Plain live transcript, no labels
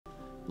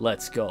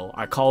Let's go.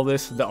 I call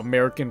this the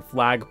American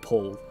flag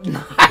pole.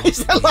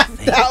 Nice. I like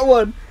that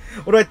one.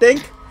 What do I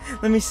think?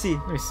 Let me see.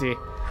 Let me see.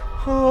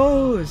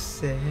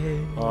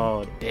 Jose.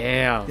 Oh,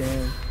 damn.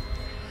 Damn.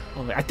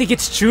 Oh, I think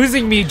it's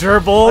choosing me,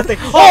 Gerbil.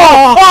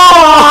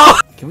 Oh!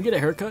 Can we get a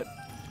haircut?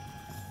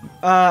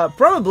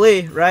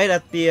 Probably, right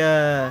at the,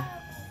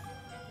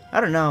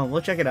 I don't know.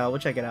 We'll check it out.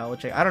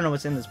 I don't know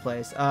what's in this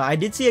place. I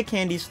did see a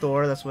candy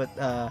store. That's what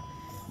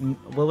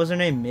was her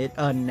name?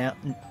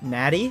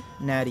 Natty?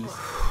 Natty.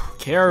 Who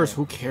cares?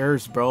 Who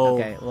cares, bro?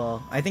 Okay,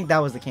 well, I think that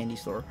was the candy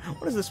store.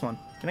 What is this one?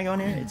 Can I go in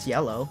here? It's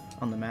yellow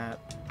on the map.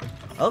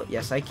 Oh,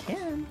 yes, I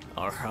can.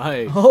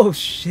 Alright. Oh,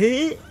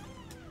 shit.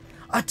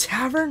 A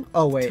tavern?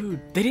 Oh, wait. Dude,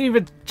 they didn't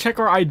even check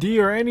our ID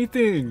or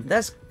anything.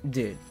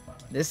 Dude,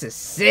 this is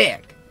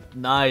sick.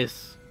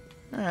 Nice.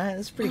 Alright,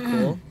 that's pretty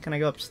cool. Can I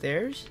go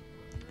upstairs?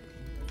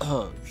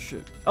 Oh,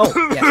 shit. Oh,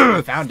 yes,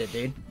 I found it,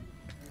 dude.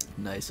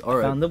 Nice,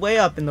 alright. Found the way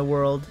up in the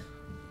world.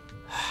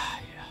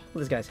 Yeah.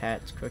 This guy's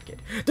hat is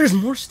crooked. There's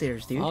more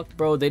stairs, dude. Fuck,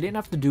 bro, they didn't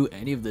have to do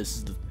any of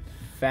this.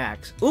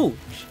 Facts. Ooh.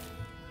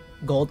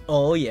 Gold.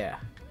 Oh, yeah.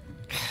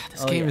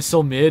 This game is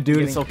so mid, dude.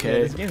 It's Getting okay.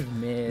 good. This game's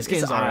mid. This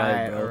game's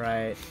alright, bro.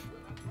 Alright.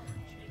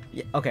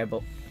 Yeah, okay,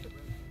 but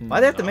why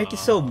they have to make it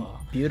so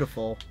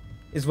beautiful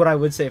is what I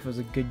would say if it was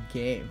a good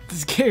game.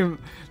 This game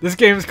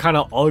is kind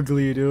of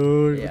ugly,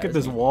 dude. Yeah, Look at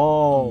this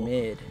wall.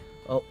 Mid.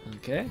 Oh.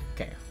 Okay.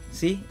 Okay.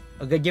 See?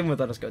 A good game would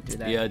let us go through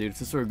that. Yeah, dude. If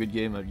this were a good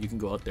game, you can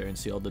go out there and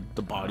see all the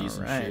bodies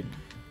and shit.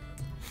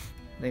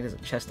 I think there's a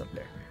chest up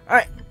there.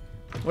 Alright.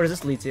 Where does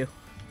this lead to?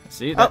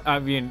 See? That, I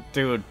mean,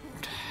 dude.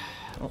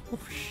 Oh,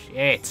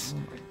 shit. Oh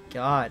my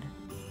god.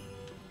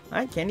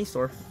 Alright, candy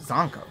store.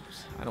 Zonkos.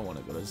 I don't want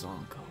to go to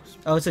Zonkos.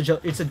 Oh, it's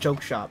a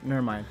joke shop.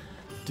 Never mind.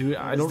 Dude,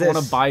 I What don't is want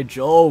this? to buy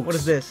jokes. What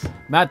is this?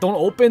 Matt, don't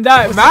open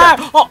that. What's Matt!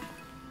 that? Oh!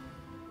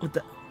 What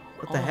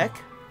the heck?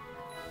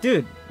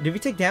 Dude, did we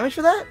take damage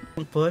for that?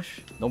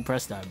 Push. Don't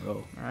press that,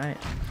 bro. Alright.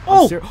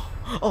 Oh!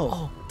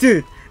 Oh!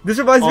 Dude, this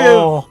reminds me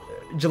of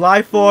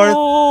July 4th.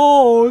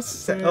 Oh,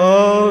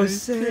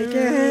 Say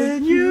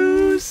can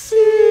you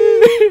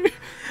see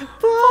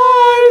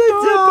by the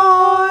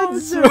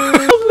dawn's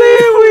early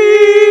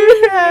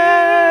we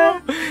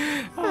have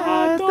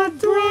at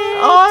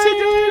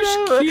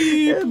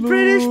the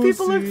British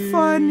people look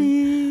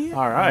funny.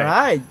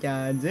 Alright.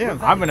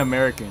 Goddamn. I'm an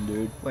American,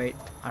 dude. Wait,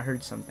 I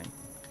heard something.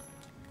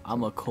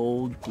 I'm a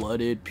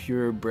cold-blooded,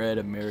 purebred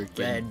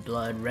American. Red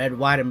blood, red,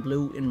 white, and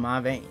blue in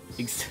my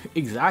veins.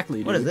 Exactly,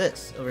 dude. What is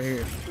this over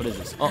here? What is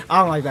this? Oh, I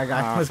don't like that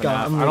guy. Let's go.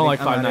 I don't like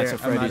Five Nights at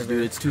Freddy's,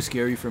 dude. It's too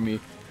scary for me.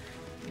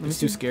 It's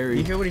too scary.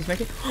 You hear what he's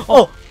making?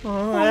 Oh!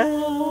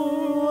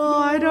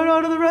 I don't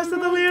know the rest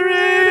of the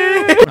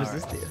lyrics. What does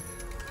this do?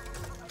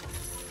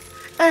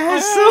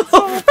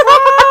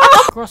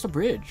 Across the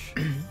bridge.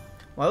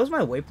 Why was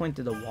my waypoint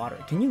to the water?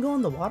 Can you go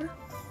in the water?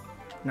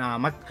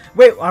 Nah,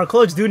 wait, our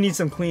clothes do need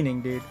some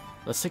cleaning, dude.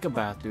 Let's take a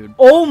bath, dude.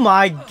 Oh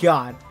my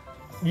god.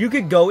 You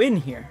could go in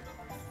here.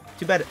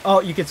 Too bad.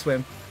 Oh, you could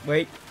swim.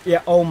 Wait.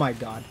 Yeah, oh my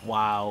god.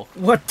 Wow.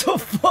 What the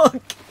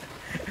fuck?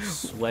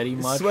 Sweaty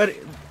much?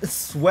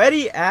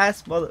 Sweaty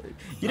ass mother.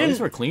 You didn't.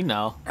 We're clean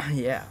now.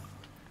 Yeah.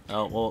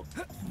 Oh, well,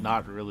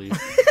 not really.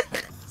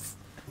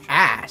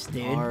 Ass,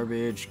 dude.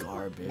 Garbage.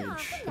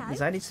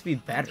 Design needs to be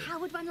better. How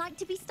would one like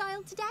to be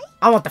styled today?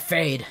 I want the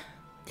fade.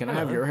 Can I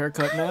have your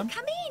haircut, ma'am?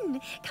 Come in.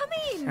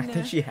 I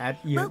think she had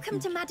you. Welcome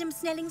to Madame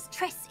Snelling's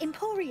Tress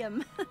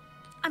Emporium.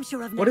 I'm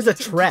sure I've What no is a need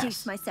to tress?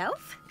 introduce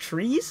myself.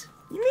 Trees?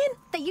 You mean?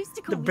 They used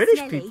to call The me British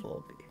Snelly.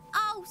 people.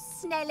 Oh,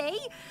 Snelly,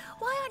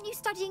 why aren't you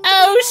studying?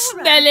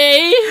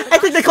 Snelly! I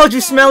think they called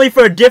you smelly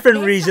for a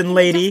different reason,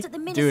 lady.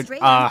 Dude,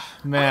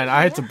 man,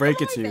 I had to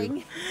break it to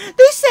you.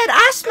 They said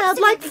I smelled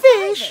like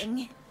fish.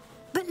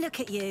 But look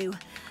at you.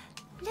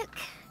 Look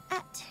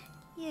at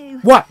you.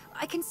 What?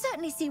 I can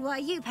certainly see why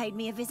you paid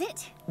me a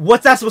visit.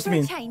 What's that supposed to For a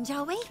mean? change,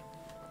 are we?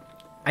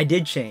 I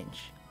did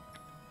change.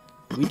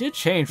 We did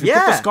change. We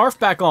put the scarf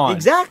back on.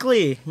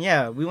 Exactly.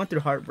 Yeah, we went through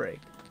heartbreak.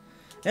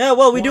 Yeah,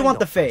 well, we do want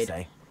the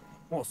fade.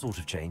 What sort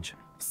of change?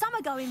 Some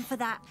are going for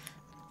that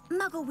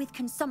muggle with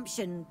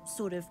consumption,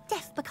 sort of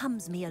death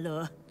becomes me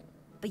allure.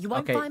 But you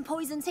won't find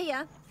poisons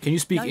here. Can you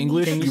speak No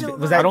English? need to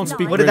Was that, I don't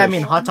speak what did that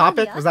British. mean? Hot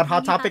topic? Was that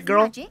hot topic,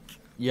 girl?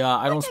 Yeah,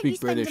 I don't Why speak you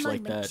spend British a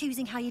like moment that.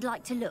 Choosing how you'd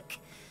like to look.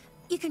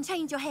 You can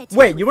change your hair.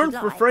 Wait, you weren't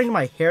referring to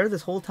my hair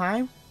this whole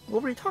time?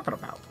 What were you talking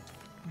about?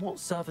 What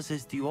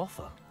services do you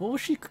offer? What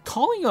was she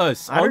calling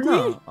us? I don't Ugly?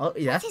 know. Oh,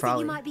 yeah, that's What is it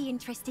probably. you might be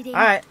interested in?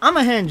 Alright, I'm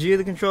gonna hand you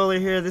the controller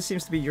here. This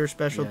seems to be your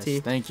specialty.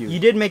 Yes, thank you. You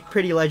did make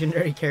pretty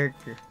legendary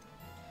character.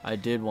 I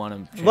did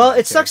want to. Well,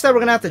 it sucks that we're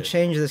gonna have to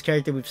change this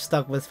character we've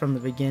stuck with from the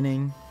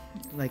beginning.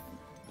 Like,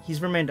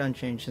 he's remained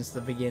unchanged since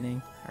the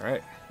beginning.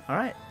 Alright.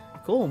 Alright,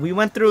 cool. We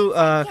went through,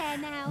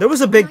 there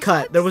was a big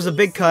cut. There was a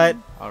big cut.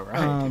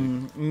 Alright.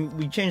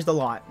 We changed a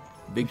lot.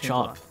 Big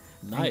chop.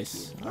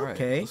 Nice. Alright,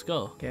 Okay. let's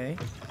go. Okay.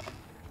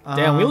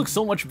 Damn, we look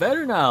so much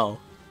better now.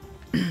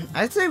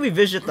 I'd say we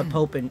visit the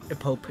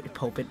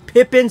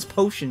Pippin's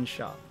Potion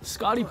Shop.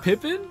 Scottie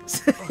Pippen?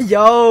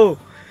 Yo!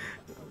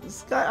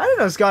 I didn't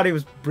know Scotty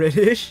was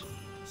British.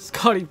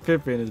 Scottie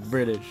Pippen is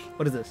British.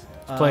 What is this?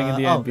 He's playing in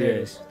the oh, NBA. there it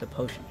is. The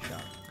potion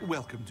shop.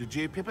 Welcome to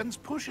J. Pippin's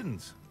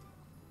Potions.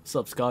 What's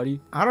up, Scotty?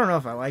 I don't know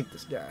if I like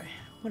this guy.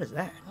 What is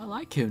that? I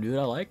like him, dude.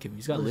 I like him.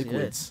 He's got What is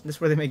liquids. This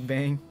is where they make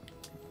bang.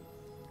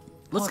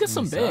 Let's get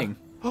some bang.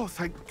 Oh,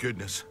 thank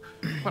goodness.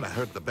 When I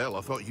heard the bell,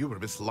 I thought you were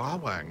Miss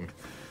Lawang.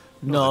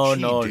 No, Not that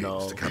she no, dares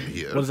no. to come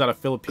here. What is that, a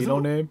Filipino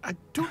Although, name? I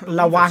don't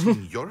know Lawang. if I've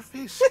seen your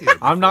face here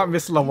I'm not before.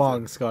 Miss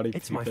Lawang, Scotty.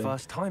 It's my Pippen.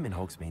 first time in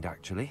Hogsmeade,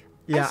 actually.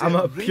 Yeah, Is I'm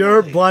it a really?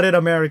 pure-blooded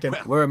American.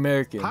 Well, We're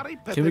American. Harry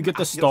Can we Pippen get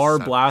the at your Star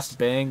service. Blast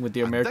bang with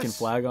the And American this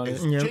flag on it?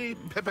 is Yep. J.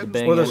 Pippin's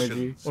bang Or the,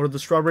 energy. or the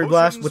strawberry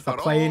blast Potions with the for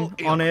plane all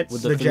on it. ailments.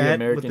 With The the three jet.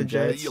 American With the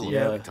jet. jets. You'll Yeah.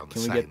 have it on the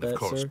Can we sign, get that, of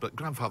course, sir? but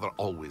Grandfather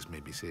always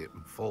made me say it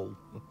in full.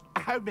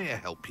 How may I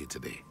help you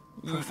today?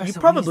 Professor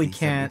probably Weasley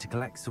sent me can't. to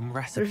collect some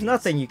recipes. There's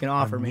nothing you can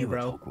offer I'm me, new at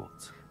bro.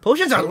 Hogwarts.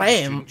 Potions are Tell the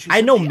lame. student she's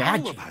I know something all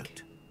magic.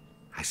 about.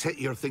 I set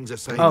your things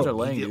aside Potions are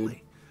lame, dude.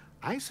 immediately.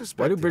 I suspect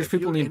Why do that British if you're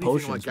people need anything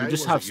potions? like We I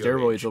just was have at your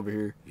steroids age, over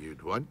here.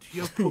 You'd want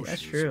your potion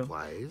That's true.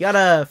 supplies. You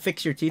gotta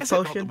fix your teeth Is it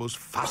not the potion. most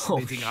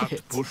fascinating art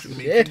shit. potion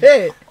Hit making?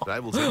 it.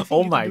 Rivals anything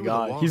Oh you my can do with a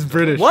god, wand, he's I've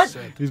British. always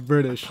What? said. He's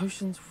British.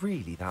 Potions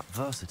really that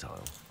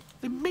versatile?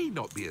 They may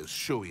not be as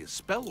showy as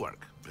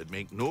spellwork, but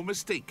make no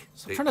mistake.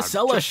 They trying to are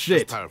sell us just as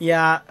shit. powerful.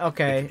 Yeah, They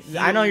okay. can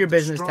I know heal, your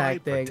business destroy,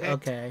 tactic.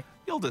 protect. Okay.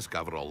 You'll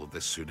discover all of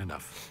this soon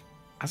enough.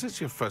 As it's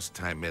your first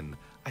time in,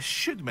 I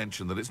should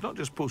mention that it's not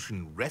just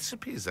potion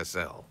recipes I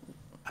sell.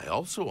 I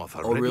also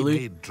offer Oh, really?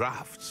 ready-made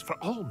drafts for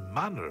all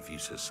manner of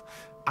uses.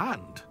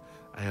 And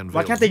I unveil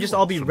Why can't they new just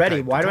all ones be from ready?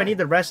 time to Why do I time. need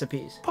the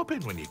recipes? Pop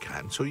in when you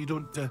can so you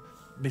don't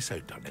miss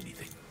out on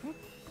anything.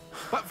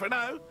 But for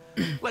now,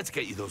 let's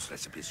get you those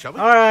recipes, shall we?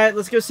 All right,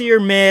 let's go see your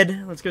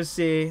mid. Let's go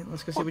see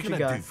what can you I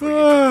got. do for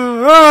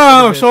you?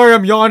 I'm sorry,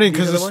 I'm yawning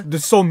These are because the this ones?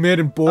 is so mid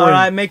and boring. All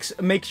right, makes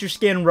your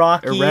skin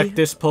rocky. Erect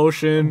this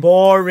potion.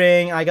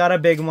 Boring. I got a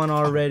big one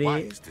already.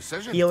 Wise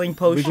decision. Healing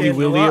potion. Wiggly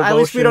willy Well, at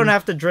least we potion. don't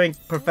have to drink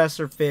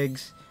Professor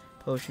Fig's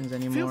potions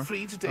anymore. Feel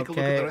free to take a look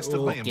at Okay. the rest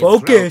of my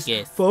Focus.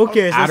 Focus.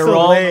 Focus. That's so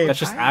Adderall. lame. That's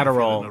just I'm feeling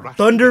a Adderall. rush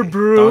Thunder today.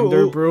 brew.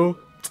 Thunder brew.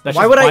 That's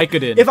Why just would I?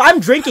 Vicodin. If I'm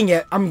drinking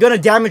it, I'm gonna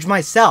damage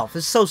myself.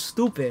 It's so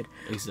stupid.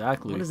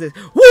 Exactly. What is this?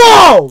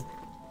 Whoa!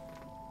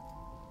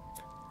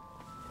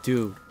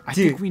 Dude, I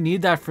Dude. think we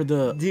need that for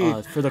the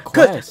Dude.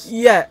 quest.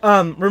 Yeah.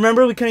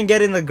 Remember we couldn't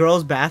get in the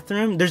girls'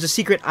 bathroom? There's a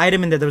secret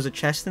item in there. There was a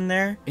chest in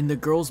there. In the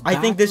girls' I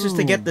bathroom. think this is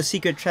to get the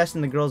secret chest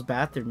in the girls'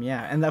 bathroom.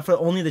 Yeah, and that for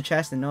only the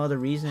chest and no other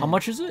reason. How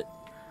much is it?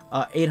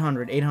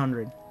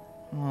 800.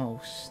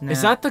 Oh snap!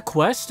 Is that the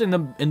quest in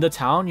the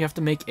town? You have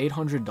to make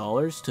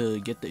 $800 to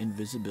get the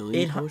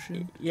invisibility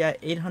potion. Yeah,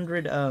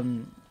 800.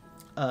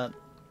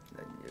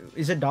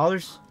 Is it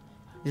dollars?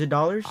 Is it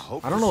dollars?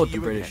 Hope I to don't know what see the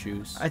you British again.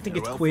 use. I think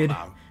it's Farewell for quid.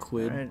 now.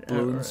 Quid, Alright,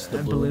 balloons, the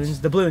balloons.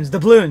 balloons. The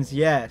balloons.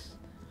 Yes.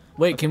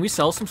 Wait, can we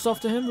sell some stuff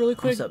to him really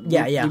quick?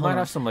 Yeah. We hold might on.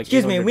 have some like.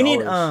 Excuse me. We need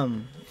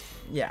 $800.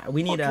 Yeah,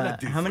 we need can I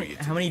do how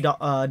for many you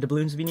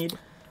doubloons do we need?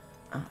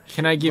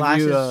 Can I give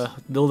you glasses?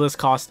 will this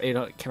cost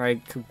 800? Can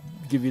I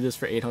give you this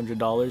for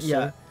 $800? Yeah.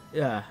 Sir?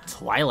 Yeah.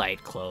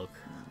 Twilight cloak.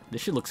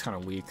 This shit looks kind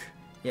of weak.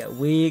 Yeah.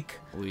 Weak.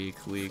 Weak.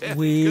 Yeah,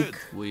 Weak.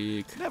 good.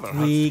 Weak. Never hurts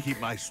Weak. to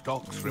keep my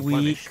stocks Weak.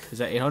 replenished. Is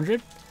that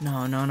 800?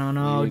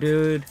 No, Weak.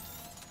 dude.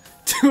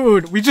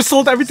 Dude, we just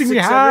sold everything we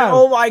 600. have.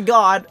 Oh my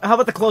god. How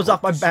about the clothes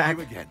off my Hope to see back?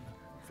 you again.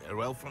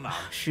 Farewell for now.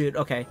 Shoot.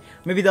 Okay.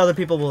 Maybe the other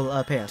people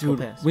will pay us. We'll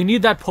Dude, pay us. we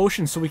need that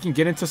potion so we can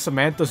get into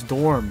Samantha's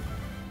dorm.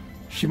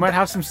 She might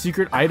have some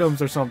secret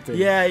items or something.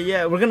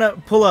 Yeah. We're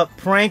gonna pull a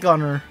prank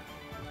on her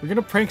We're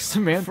gonna prank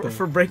Samantha.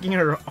 for breaking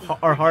our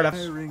heart up.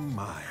 Bearing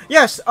mine.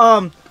 Yes.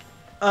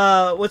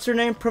 What's her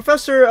name?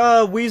 Professor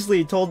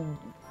Weasley told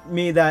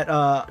me that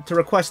to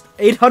request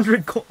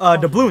 800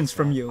 doubloons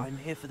from you. I'm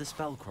here for the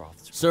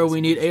spellcrafts. Sir,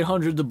 we need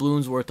 800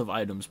 doubloons worth of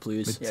items,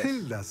 please.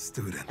 Matilda's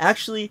student.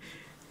 Actually,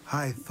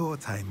 I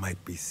thought I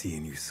might be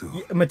seeing you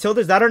soon. Matilda,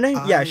 is that her name?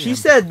 Yeah, I she am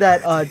said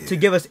that glad to to hear.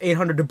 give us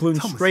 800 doubloons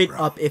Thomas straight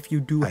Brown, up if you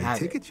do I have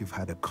take it. it you've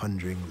had a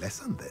conjuring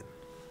lesson then.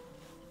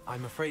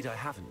 I'm afraid I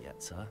haven't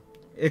yet, sir.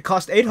 It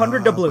cost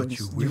 800 But doubloons.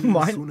 you Do will you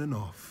mind? soon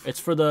enough. It's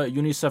for the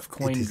UNICEF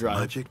coin It is drive.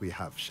 magic we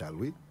have, shall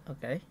we?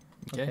 Okay.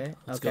 Okay,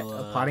 let's Okay. go.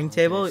 A potting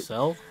table. Okay,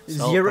 sell.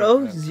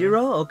 Zero.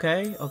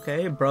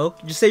 Okay.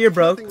 Broke. Just say you're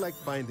broke. Nothing like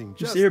finding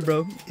Just say you're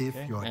broke. If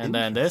you're And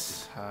then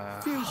this.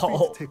 Feel free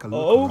to take a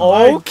look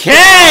oh, around.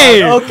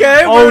 Okay!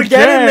 Okay, we're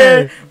getting Okay.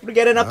 there. We're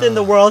getting up in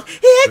the world.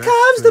 Here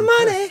comes the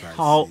money.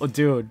 Oh,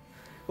 dude.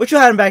 What you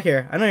hiding back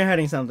here? I know you're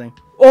hiding something.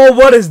 Oh,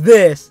 what is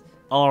this?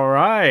 All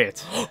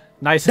right.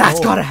 Nice. That's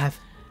hole. gotta have.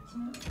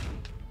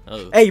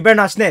 Oh. Hey, you better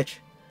not snitch.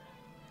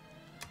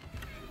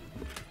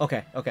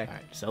 Okay. All right,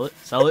 sell it.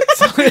 Sell it.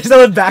 Sell it.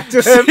 Sell it back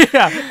to him.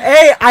 Yeah.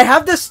 Hey, I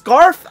have this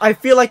scarf. I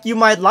feel like you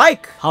might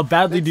like. How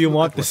badly do you Let's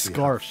want look the at what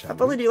we have, scarf? shall How we?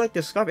 badly do you like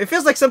this scarf? It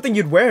feels like something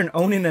you'd wear and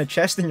own in a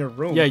chest in your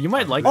room. Yeah, you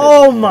might like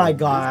Oh this. my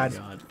god.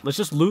 God. Let's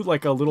just loot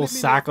like a little Let me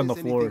know sack if on the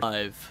there's floor.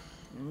 anything- 5.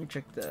 Let me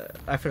check the.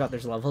 I forgot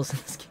there's levels in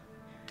this game.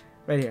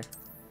 Right here.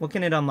 What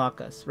can it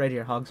unlock us? Right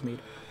here, Hogsmeade.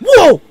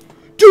 Whoa!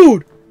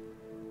 Dude!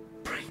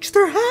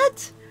 Prankster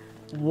hat?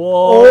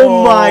 Whoa.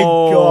 Oh my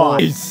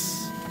god. Nice.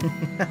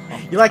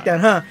 You like that,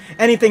 huh?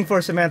 Anything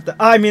for Samantha.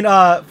 I mean,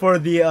 for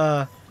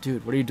the,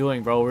 Dude, what are you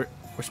doing, bro? We're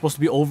supposed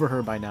to be over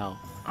her by now.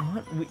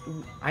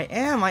 I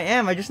am.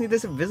 I just need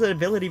this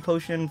invisibility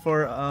potion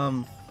for,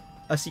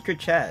 a secret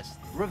chest.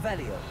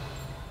 Revelio.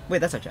 Wait,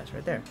 that's a chest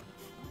right there.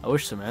 I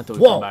wish Samantha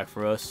would Whoa. come back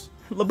for us.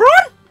 LeBron?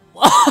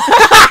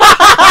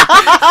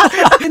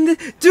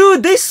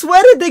 Dude, they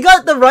sweated. They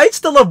got the rights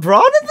to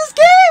LeBron in this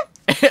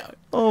game?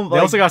 Oh my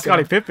They also got God.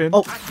 Scottie Pippen.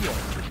 Oh,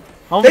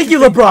 How much thank you,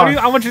 think- LeBron.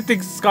 How much do you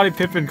think Scottie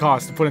Pippen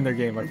cost to put in their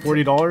game? Like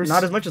 $40?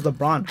 not as much as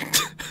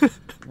LeBron.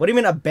 What do you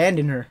mean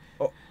abandon her?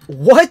 Oh,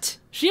 what?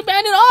 She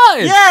abandoned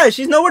us! Yeah,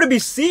 she's nowhere to be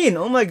seen.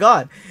 Oh my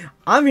God.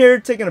 I'm here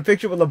taking a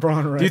picture with LeBron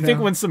right now. Do you think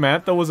when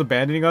Samantha was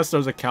abandoning us, there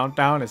was a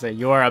countdown and say,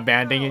 "You are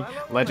abandoning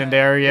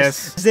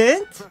Legendarius"?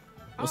 Isn't?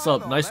 What's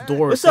up? Nice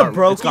door. What's up,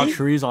 bro? It's got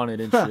trees on it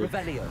and shit.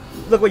 Revelio.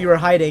 Look what you were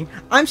hiding.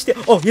 I'm still.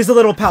 Oh, here's a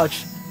little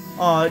pouch.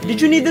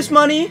 Did you need this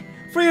money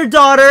for your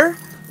daughter?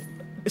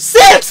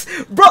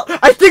 6, bro.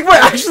 I think we're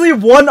actually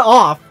 1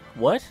 off.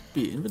 What?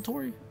 Be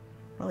inventory?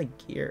 Probably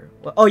gear.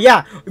 Oh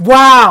yeah.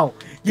 Wow.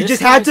 You This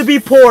just had to guy's be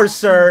poor,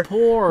 sir.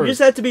 Poor. You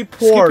just had to be Skip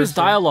poor. his sir.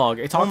 dialogue.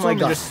 It Oh talks to my him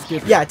God. and just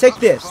skip it. Yeah, take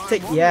this.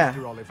 Yeah.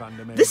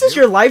 This is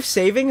your life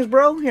savings,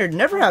 bro. Here,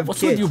 never have What's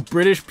kids. with you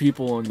British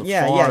people on the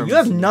Yeah, farms? yeah. You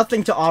have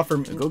nothing to offer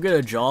me. Go get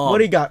a job. What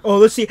do you got? Oh,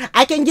 let's see.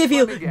 I can give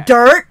you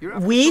dirt,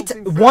 wheat,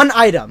 1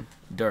 item.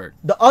 Dirt.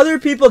 The other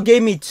people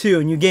gave me 2,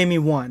 and you gave me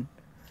 1.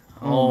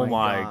 Oh,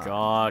 my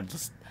God.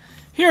 Just...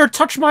 Here,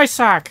 touch my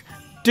sack.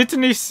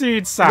 Dittany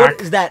seed sack. What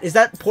is that? Is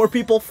that poor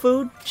people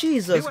food?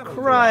 Jesus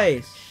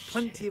Christ.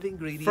 Plenty of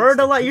ingredients.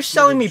 Fertilizer. You're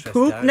selling me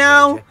poop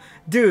now?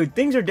 Dude,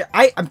 things are...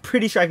 I'm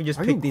pretty sure I can just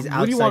Are pick you- these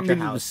what do you want outside me your to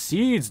do with house.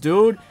 seeds,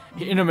 dude?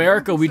 In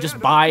America, we just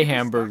buy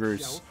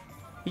hamburgers.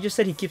 He just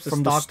said he keeps a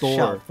From the stocked store.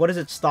 shelf. What is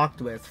it stocked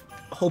with?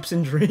 Hopes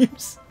and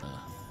dreams?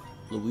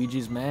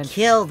 Luigi's Mansion.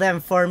 Kill them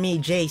for me,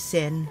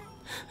 Jason.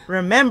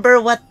 Remember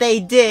what they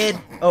did.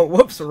 Oh,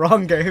 whoops,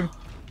 wrong game.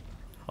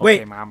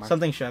 Wait, mama.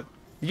 something shook.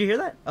 Did you hear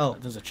that? Oh,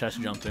 There's a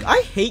chest jumping.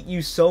 I hate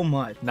you so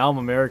much. Now I'm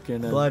American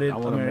and Blooded I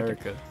want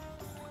American. America.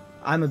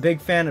 I'm a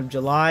big fan of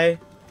July.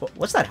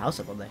 What's that house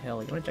up on the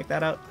hill? You want to check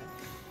that out?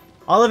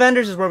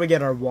 Ollivanders is where we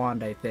get our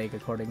wand, I think,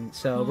 according.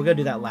 So we're gonna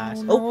do that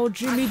last. Oh, Oh,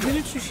 Jimmy,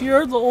 didn't you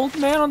hear? The old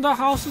man on the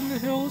house in the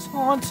hill is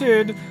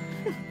haunted.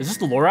 Is this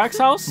the Lorax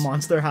house?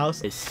 Monster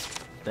House, Yes.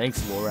 Thanks,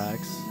 Lorax.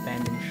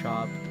 abandoned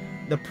shop,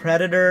 the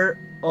Predator.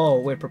 Oh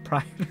wait,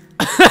 proprietor.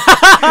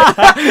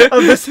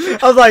 I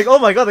was like, oh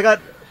my God, they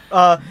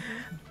got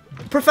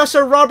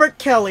Professor Robert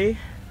Kelly.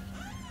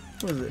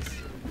 What is this?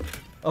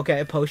 Okay,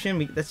 a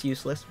potion. That's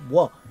useless.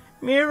 Whoa,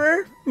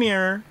 mirror,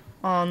 mirror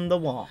on the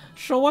wall.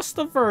 Show us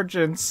the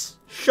virgins.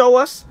 Show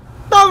us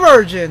the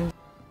virgin.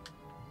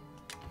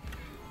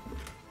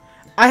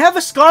 I have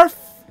a scarf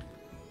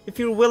if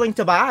you're willing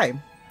to buy.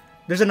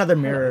 There's another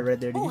mirror right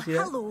there. Did Oh, you see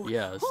that? hello.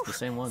 Yeah, it's the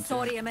same one. Too.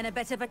 Sorry, I'm in a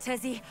bit of a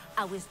tizzy.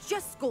 I was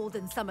just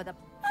scolding some of the...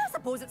 I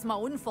suppose it's my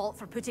own fault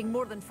for putting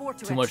more than 4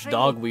 to Too a much train.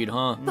 dogweed,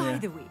 huh? By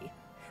the way,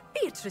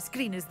 Beatrice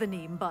Green is the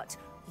name, but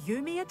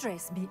you may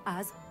address me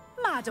as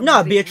Madam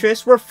No, Green.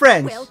 Beatrice, we're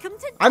friends. Welcome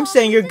to I'm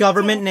saying your Dogwood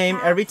government Death name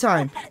Cab. every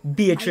time.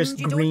 Beatrice Mind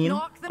you don't Green.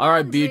 knock the All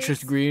right, boundaries.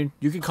 Beatrice Green.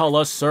 You can call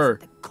us sir,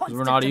 The because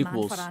we're not constant demand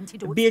equals. for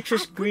antidotes.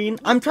 Beatrice I wouldn't Green,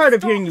 need I'm to tired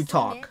of stop hearing you saying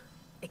talk. it.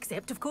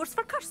 Except, of course,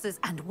 for curses.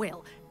 And,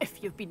 well,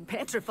 if you've been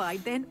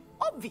petrified, then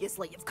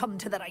obviously you've come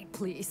to the right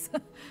place.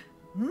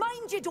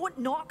 Mind you don't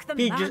knock the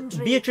mandrakes.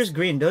 Beatrice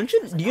Green, don't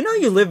you? Do you know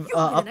you live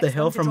You'll be up the the next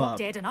hill one to from drop a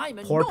dead and I'm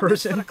in poor no mood for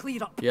person? a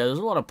clear up. Yeah, there's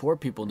a lot of poor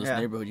people in this Yeah.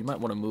 neighborhood. You might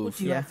want to move. What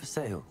do you Yeah. have for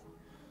sale?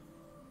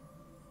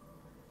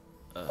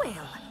 Well,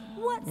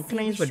 what can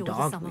I say use we for show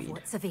you some of dogweed?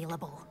 what's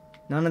available?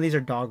 None of these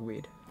are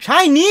dogweed.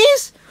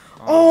 Chinese?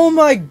 Oh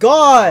my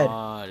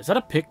God! Is that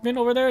a Pikmin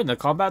over there in the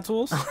combat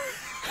tools?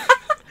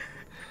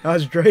 That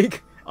was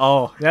Drake.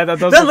 Oh, yeah, that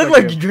does That looked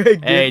like him.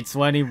 Drake, dude. Hey,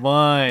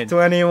 21.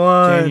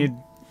 21. Can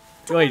you...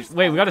 Wait,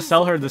 we gotta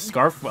sell her the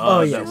scarf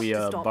Oh, yeah. that we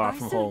Stop bought by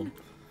from soon. home.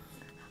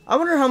 I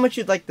wonder how much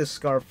you'd like this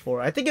scarf for.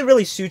 I think it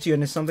really suits you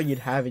and it's something you'd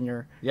have in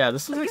your... Yeah,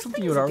 this is like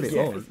something you would already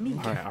Yeah.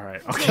 own.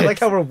 Alright, I okay. like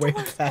how we're way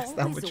past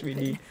how much we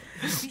need.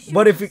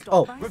 What if we...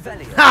 Oh.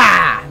 Revelio.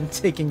 Ha! I'm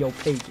taking your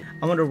page.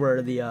 I wonder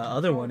where the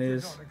other one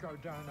is.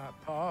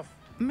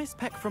 Miss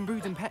Peck from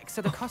Brood and Peck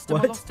said a customer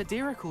What? lost a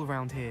deeracle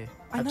around here.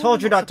 I know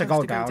told we're you not to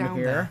supposed go down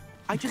here. there.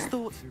 I just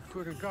thought... You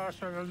could have got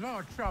in a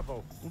lot of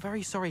trouble.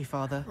 Very sorry,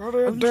 Father. What are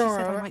you Only she said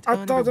I doing? might I earn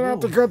a thought you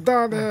had to reward. go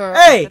down here.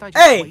 Hey! Did I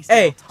just Hey! waste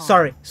Hey!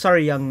 our time?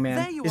 Sorry, young There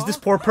man. you Is this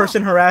are. poor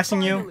person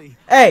harassing you? Finally.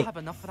 Hey! I'll have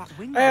enough for that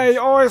wing Hey, bench.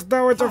 you always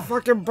down with your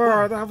fucking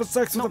bird. Having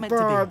sex with Not a meant to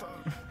be. bird.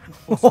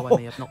 Also, I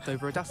may have knocked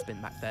over a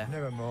dustbin back there.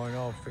 Never mind,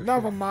 I'll fix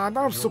Never mind,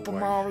 I'm Super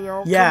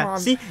Mario. Come Yeah, on.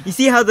 see? You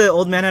see how the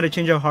old man had to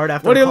change of heart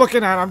after... What are you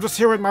looking at? I'm just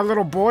here with my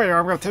little boy.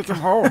 I'm gonna take him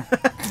home.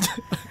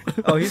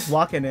 Oh, he's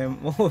walking him.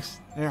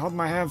 Hey, hold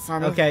my hand,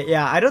 son. Okay,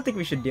 yeah, I don't think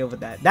we should deal with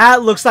that.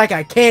 That looks like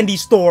a candy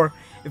store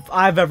if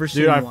I've ever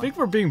seen Dude, I one. think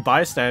we're being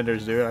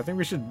bystanders, dude. I think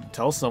we should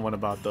tell someone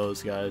about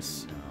those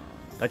guys.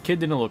 That kid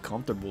didn't look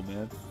comfortable,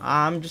 man.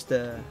 I'm just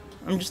a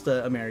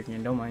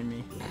American. Don't mind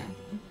me.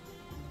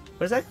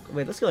 What is that?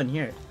 Wait, let's go in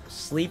here.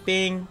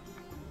 Sleeping.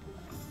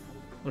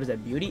 What is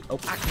that, beauty? Oh,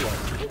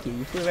 thank you.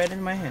 You flew right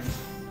into my hand.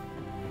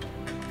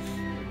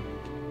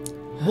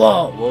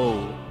 Whoa!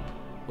 Whoa.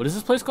 What is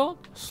this place called?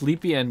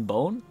 Sleepy and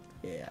Bone?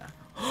 Yeah.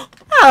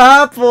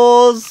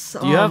 Apples!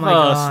 Do you have my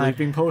God.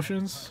 sleeping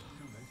potions?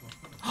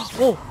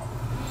 Oh!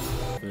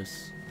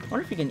 This. I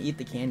wonder if you can eat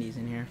the candies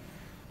in here.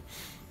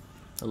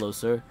 Hello,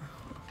 sir.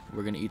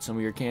 We're gonna eat some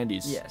of your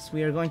candies. Yes,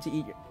 we are going to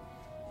eat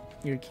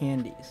your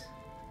candies.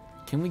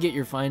 Can we get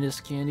your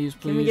finest candies,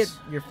 please? Can we get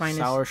your finest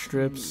sour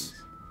strips? candies?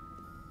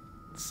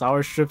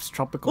 Sour strips,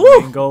 tropical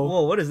Ooh! mango.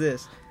 Whoa, what is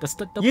this? That's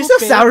the You sell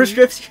sour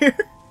strips here?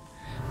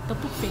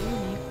 Double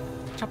berry,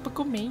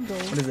 tropical mango.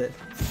 What is it?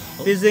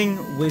 Fizzing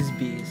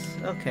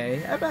Whizbees.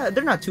 Okay, I bet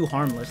they're not too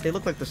harmless. They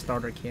look like the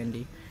starter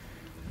candy.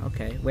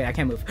 Okay, wait, I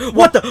can't move.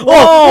 What the? Oh!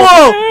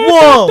 Whoa!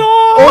 Whoa!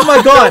 Oh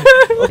my God!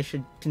 I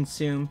should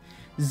consume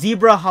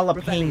zebra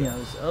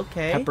jalapenos.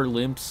 Okay. Pepper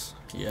limps.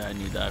 Yeah, I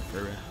need that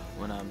for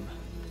when I'm.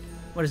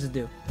 What does it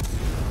do?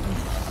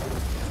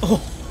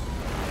 Oh!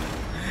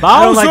 Bowser!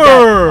 I don't like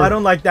that. I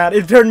don't like that.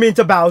 It turned me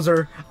into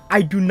Bowser.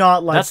 I do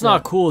not like that. That's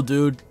not cool,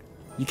 dude.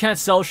 You can't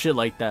sell shit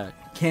like that.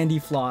 Candy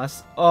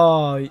floss.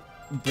 Oh,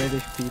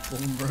 British people,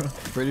 bro.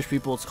 British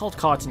people, it's called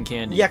cotton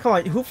candy. Yeah, come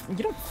on. You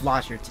don't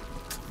floss your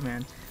teeth,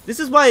 man. This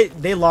is why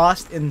they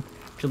lost in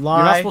July.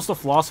 You're not supposed to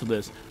floss with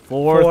this.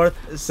 4th,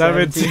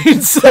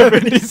 1776.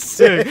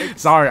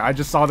 1776. Sorry, I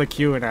just saw the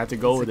queue and I had to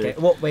go with it.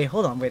 Well, wait,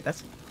 hold on. Wait,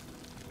 that's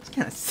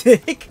kind of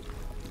sick.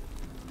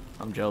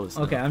 I'm jealous.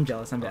 Okay, now. I'm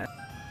jealous. I'm bad.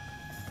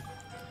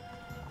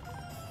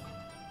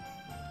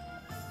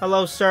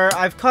 Hello, sir.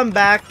 I've come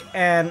back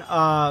and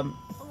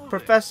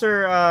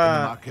Professor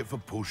market for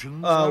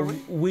potions, Harry?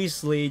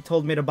 Weasley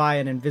told me to buy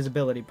an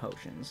invisibility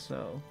potion.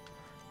 So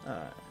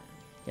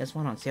he has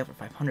one on sale for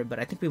 500, but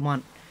I think we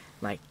want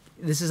like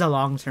this is a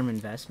long-term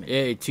investment.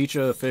 Hey, teach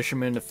a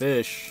fisherman to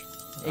fish.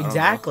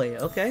 Exactly.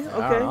 Okay. Okay.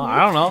 I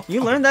don't know.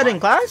 You learned that in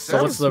class. So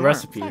That what's was the smart.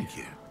 recipe? Thank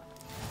you.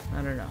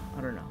 I don't know.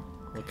 I don't know.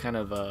 What kind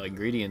of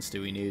ingredients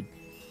do we need?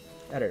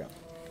 I don't know.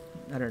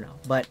 I don't know.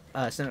 But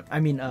so, I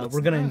mean,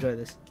 we're gonna enjoy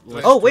this.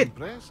 Dressed Oh to wait.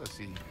 impress, I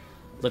see.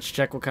 Let's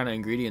check what kind of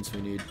ingredients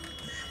we need.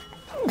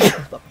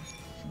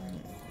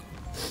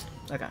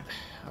 Okay.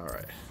 All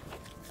right.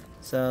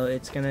 So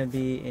it's gonna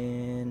be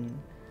in.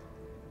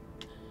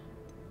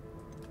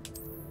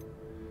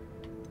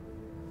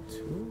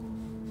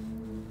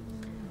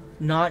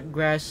 Not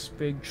grass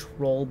sprig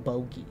troll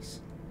bogies.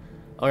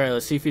 All right,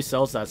 let's see if he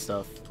sells that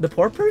stuff. The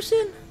poor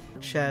person?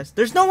 Chest.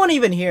 There's no one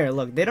even here.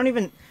 Look, they don't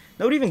even.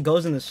 Nobody even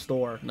goes in the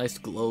store. Nice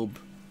globe.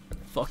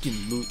 Fucking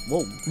loot.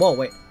 Whoa. Whoa,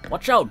 wait.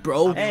 Watch out,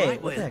 bro. Hey,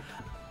 what the heck?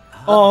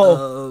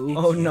 Oh.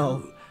 Oh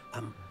no.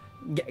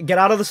 Get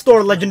out of the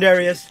store,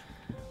 Legendarius.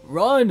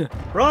 Run.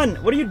 Run.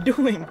 What are you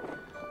doing?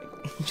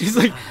 She's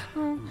like,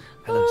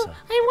 Hello, sir.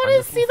 I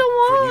want to see the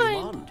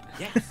wand.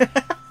 Yes,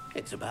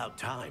 it's about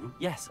time.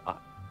 Yes,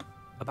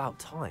 about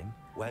time.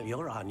 Well,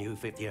 you're our new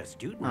fifth-year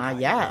student.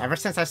 Yeah, ever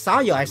since I saw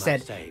you, I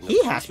said,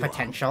 he has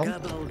potential.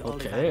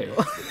 Okay.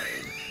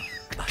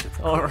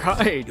 All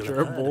right,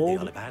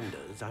 Gerbold.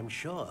 I'm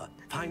sure.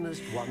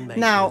 Finest one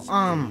Now,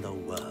 in the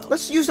world.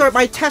 let's use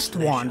my test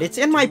wand. It's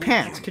in my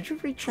pants. Could you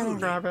reach in and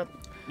grab it?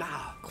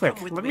 Now, Quick,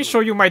 come with let me show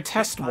you my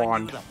test Find you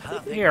wand. the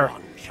perfect Here.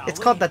 one, shall It's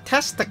we? called the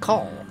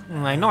testicle.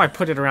 I know I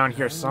put it around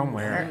here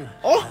somewhere.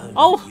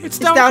 Oh, It's it's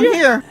down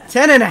here.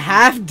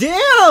 10.5.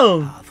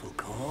 Damn. Powerful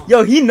core.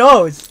 Yo, he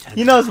knows.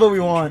 He knows what we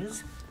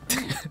want.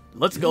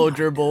 Let's go,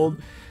 Gerbold.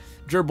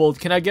 Gerbold,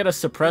 can I get a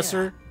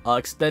suppressor?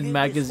 Extend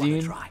Give this one a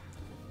magazine. try.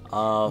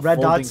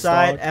 Red dot folding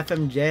sight, stock,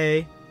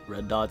 FMJ.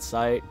 Red dot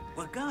sight.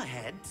 Well, go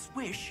ahead,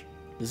 swish.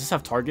 Does this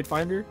have target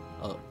finder?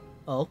 Oh.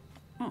 Oh.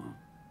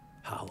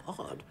 How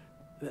odd.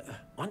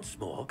 Once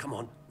more, come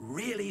on,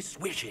 really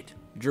swish it.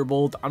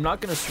 Gerbold, I'm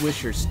not gonna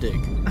swish your stick.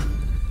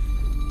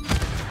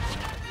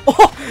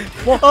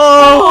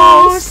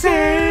 Oh,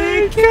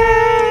 say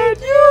can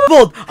you?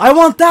 Bold, I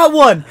want that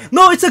one.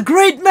 No, it's a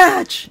great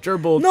match.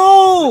 Gerbold,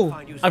 No.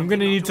 Find you I'm something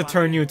gonna need not to worry.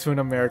 turn you to an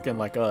American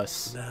like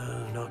us.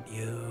 No, not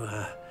you.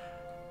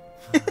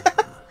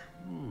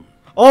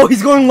 Oh,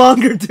 he's going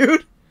longer,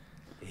 dude.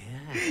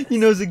 He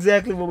knows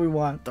exactly what we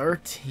want.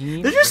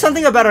 13. There's just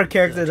something about our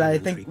character that I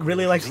think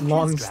really likes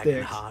long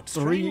sticks.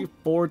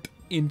 3/4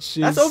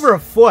 inches. That's over a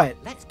foot.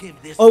 Let's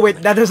give this Oh one wait,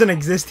 a that try. doesn't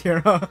exist here,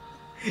 huh?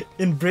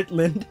 In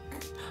Britland.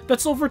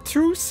 That's over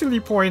 2 silly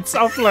points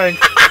of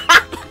length.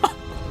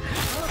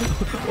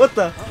 What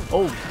the?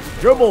 Oh,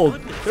 Gerbold.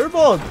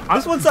 Turbo.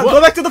 This one's up.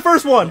 Go back to the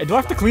first one. Do I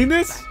have to clean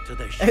this? To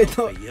the Hey, show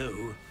for don't-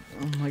 you.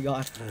 Oh my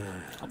god.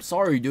 I'm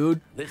sorry,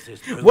 dude. This is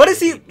What is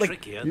he, proving to be like,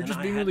 trickier You're than just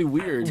I being had really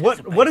weird. What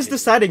is anticipated.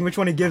 deciding which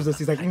one he gives us?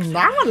 He's like,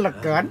 that one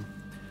look good.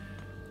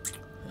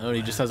 Oh,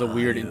 he just has a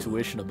weird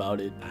intuition about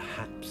it.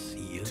 Perhaps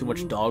you. Too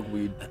much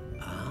dogweed.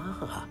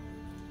 Ah,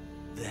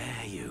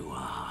 there you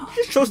are. He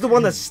just chose the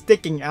one that's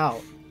sticking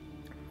out.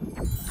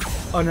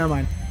 Oh, never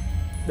mind.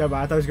 Never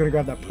mind. I thought he was gonna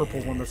grab that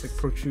purple one that's like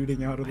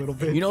protruding out a little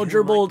bit. You know, You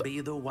Gerbold, might be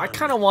the I one.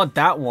 kind of want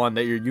that one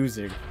that you're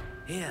using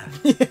Here,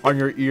 on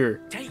your ear.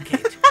 take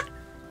it.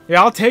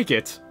 Yeah, I'll take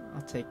it.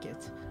 I'll take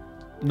it.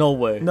 No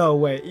way. No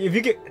way. If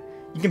you get,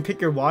 You can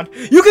pick your wand.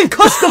 You can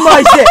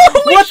customize it.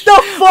 What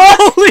the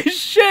fuck? Holy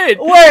shit!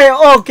 Wait.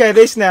 Okay,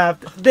 they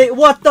snapped.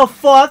 What the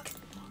fuck?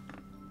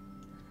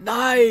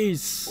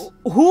 Nice.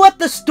 Who at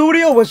the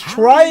studio was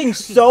trying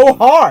so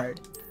hard?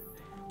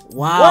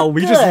 Wow, What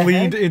we the just heck?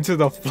 leaned into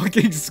the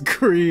fucking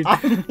screen. I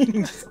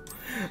mean,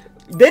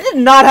 they did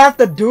not have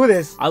to do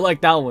this. I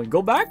like that one.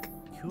 Go back.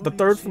 The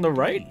third from the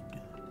right.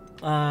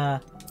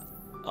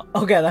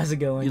 Okay, that's a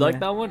good one. You like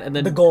that one? And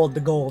then the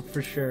gold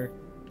for sure.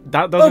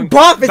 that Oh, doesn't.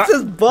 buff. It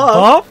says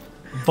buff. Buff.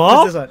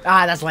 What's this Buff. one?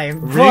 Ah, that's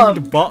lame.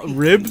 Ribbed. Buff.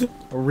 Ribbed.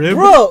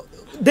 Bro,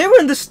 they were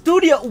in the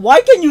studio.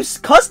 Why can you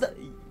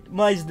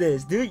customize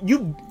this, dude?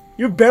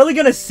 You're barely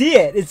gonna see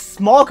it. It's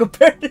small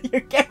compared to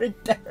your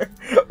character.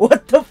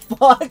 What the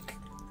fuck?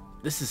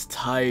 This is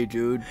tight,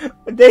 dude.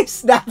 They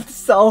snapped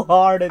so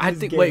hard at I this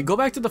think. game. Wait, go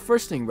back to the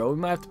first thing, bro. We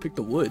might have to pick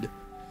the wood.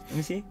 Let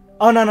me see.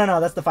 Oh no,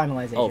 that's the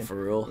finalization. Oh, for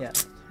real? Yeah.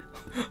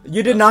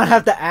 You did not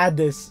have to add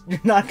this. You're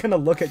not gonna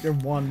look at your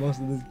wand most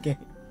of this game.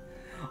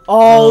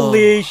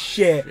 Holy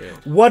shit.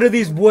 What do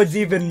these woods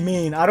even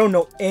mean? I don't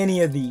know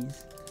any of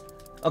these.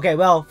 Okay,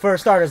 well, for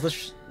starters,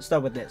 let's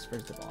start with this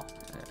first of all.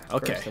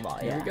 Okay. First of all,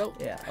 Here we go.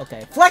 Yeah,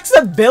 okay.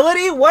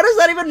 Flexibility? What does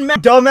that even mean?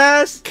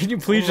 Dumbass! Can you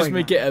please Oh just my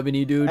make God. it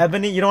ebony, dude?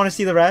 Ebony, you don't want to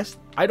see the rest?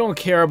 I don't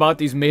care about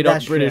these made-up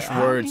That's British true.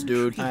 words,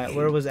 dude. Alright,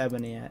 where was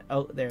ebony at?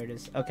 Oh, there it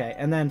is. Okay,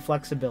 and then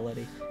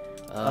flexibility.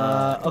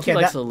 Okay, okay,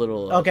 likes that- a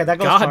little. okay, that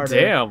goes God harder.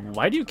 damn!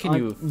 Why can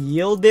you?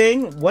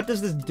 Yielding? What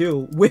does this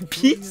do?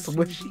 Whippy?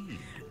 Swishy?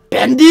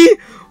 Bendy?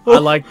 I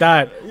like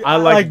that. I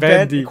like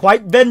bendy.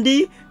 Quite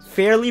bendy?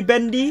 Fairly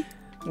bendy?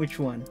 Which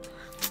one?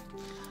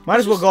 Might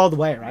as well go all the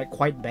way, right?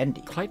 Quite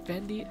bendy. Quite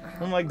bendy.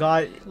 Oh my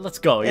god. Let's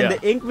go. And Yeah.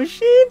 the ink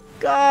machine?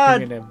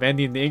 God.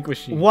 Bendy in the ink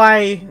machine.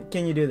 Why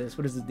can you do this?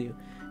 What does it do?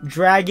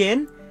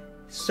 Dragon,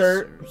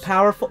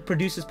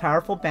 produces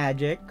powerful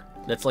magic,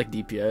 That's like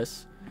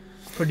DPS.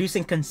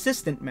 producing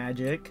consistent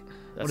magic.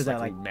 That's What is that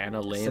like? Mana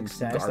lame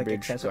Success, like garbage.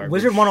 excess. garbage.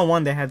 Wizard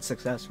 101, they had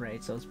success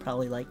rate, so it's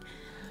probably like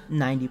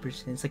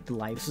 90%. It's like the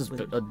life. This is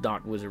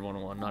not Wizard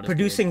 101. Not as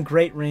producing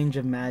great range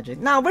of magic.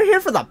 No, we're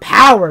here for the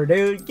power,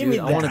 dude. Give me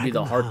Dude, I that. want to be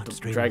the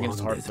Heartstring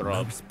dragon's wand is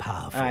heartthrob. most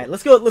powerful. All right,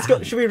 let's go. Let's go.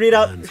 and Should we read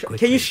out? burns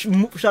Can you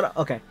quickly. shut up?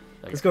 Okay,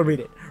 let's go read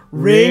it.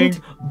 Ringed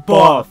Ringed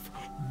buff.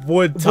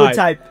 Wood type. wood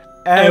type,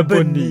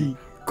 ebony,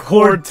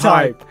 core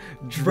type,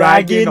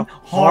 dragon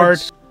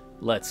heart.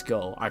 Let's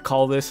go. I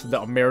call this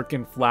the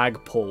American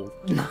flag pole.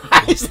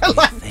 Nice, I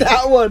like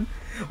that one.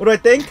 What do I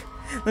think?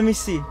 Let me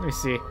see. Let me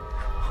see.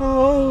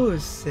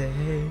 Jose.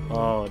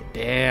 Oh,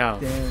 damn.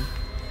 Damn.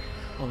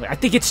 Oh, I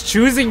think it's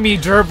choosing me,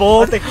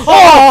 Gerbold.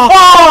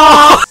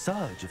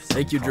 Surge of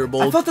Thank you, I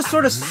Gerbold. felt the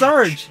sort of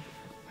surge.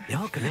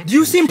 Your connection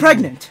You seem seems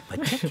pregnant.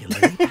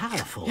 Particularly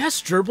powerful.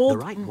 Yes, The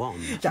Gerbold. right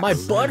wand. My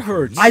will butt learn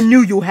hurts. I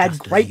knew you had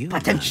just as great you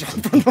potential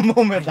learn. from the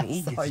moment I I'm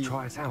eager saw to you.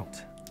 try it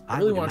out. I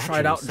really would want to try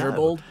it out, imagine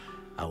so. Gerbold.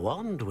 A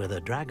wand with a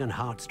dragon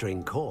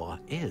heartstring core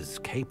is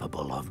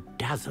capable of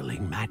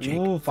dazzling magic.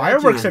 Ooh,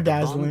 fireworks are And the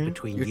bond dazzling.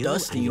 between You're you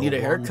dusty, and you need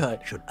your a wand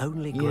haircut. Should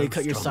only You need grow to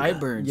cut your stronger.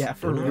 sideburns. Yeah,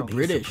 for Do real. not be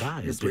British.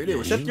 surprised You're at your British.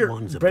 Except new you're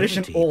wand's British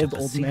and ability to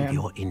old perceive man.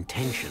 your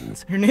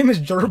intentions, Your name is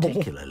Gerbil.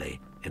 particularly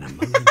in a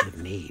moment of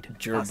need. That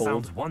Gerbold.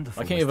 sounds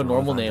wonderful. I can't have a Mr.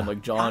 normal Ollivander. name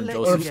like John I'll let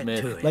Joseph you get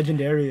Smith. to it.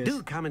 Legendarius.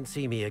 Do come and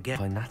see me again.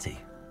 By Natty.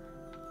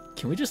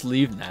 Can we just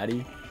leave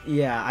Natty?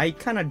 Yeah, I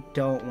kind of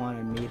don't want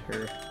to meet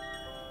her.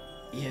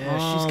 Yeah,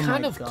 Oh she's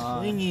kind my of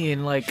God. clingy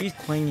and like. She's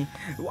clingy.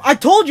 I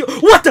told you.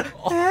 What the?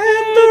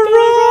 And the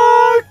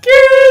rock